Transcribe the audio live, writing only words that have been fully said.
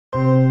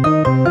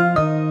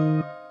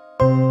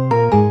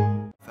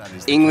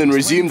England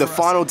resumed the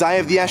final day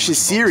of the Ashes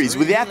series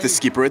without the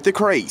skipper at the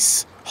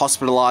crease,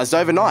 hospitalised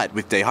overnight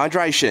with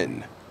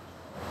dehydration.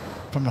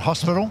 From the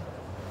hospital.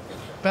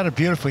 Batted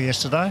beautifully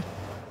yesterday.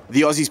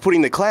 The Aussies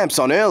putting the clamps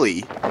on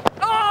early.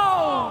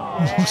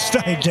 Oh!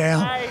 Stayed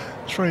down.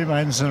 3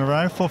 maidens in a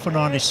row, 4 for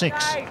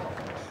 96.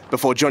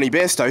 Before Johnny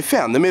Bairstow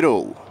found the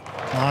middle.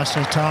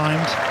 Nicely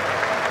timed.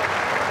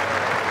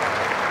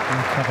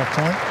 Cover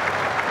point.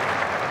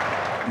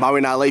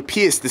 Moeen Ali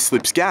pierced the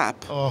slip's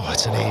gap. Oh,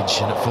 it's an edge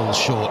and it falls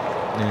short.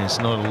 Yeah, it's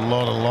not a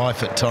lot of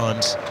life at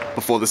times.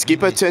 Before the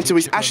skipper turned to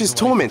his Ashes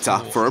tormentor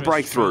for a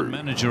breakthrough.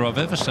 Manager I've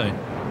ever seen.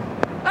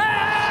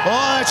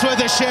 Oh, it's worth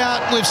a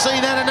shout. We've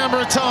seen that a number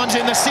of times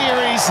in the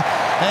series,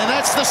 and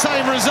that's the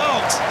same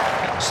result.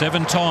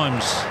 7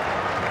 times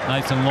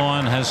Nathan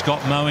Lyon has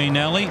got Moeen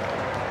Ali,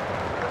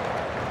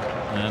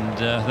 and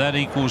that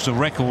equals a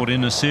record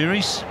in the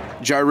series.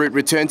 Joe Root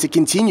returned to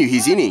continue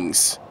his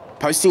innings,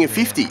 posting a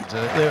 50.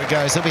 There it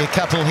goes. There'll be a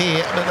couple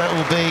here, but that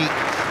will be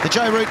the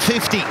Joe Root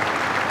 50.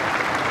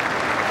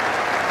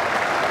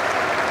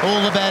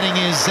 All the batting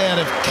is out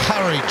of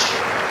courage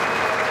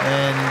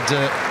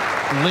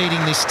and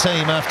leading this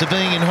team after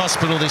being in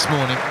hospital this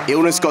morning.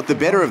 Illness got the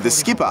better of the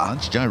skipper.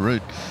 Joe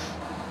Root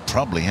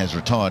probably has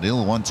retired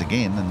ill once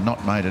again and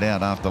not made it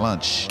out after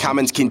lunch.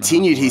 Cummins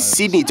continued his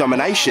Sydney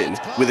domination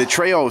with a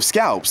trio of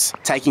scalps,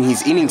 taking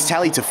his innings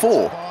tally to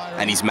 4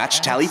 and his match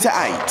tally to 8.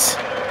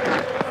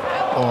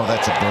 Oh,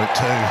 that's a brute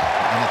too.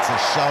 And it's a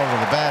shoulder of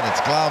the bat,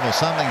 it's glove or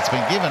something. It's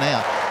been given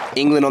out.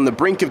 England on the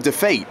brink of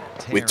defeat,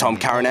 with Tom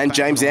Curran and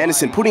James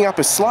Anderson putting up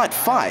a slight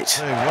fight.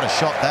 What a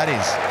shot that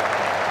is.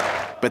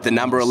 But the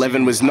number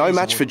 11 was no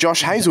match for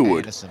Josh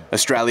Hazlewood.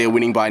 Australia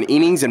winning by an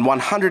innings and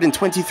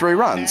 123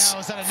 runs.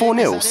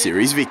 4-0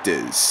 series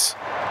victors.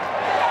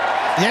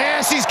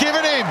 Yes, he's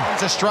given him.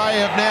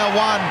 Australia have now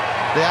won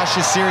the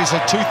Ashes series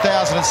of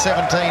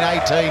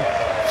 2017-18,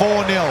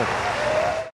 4-0.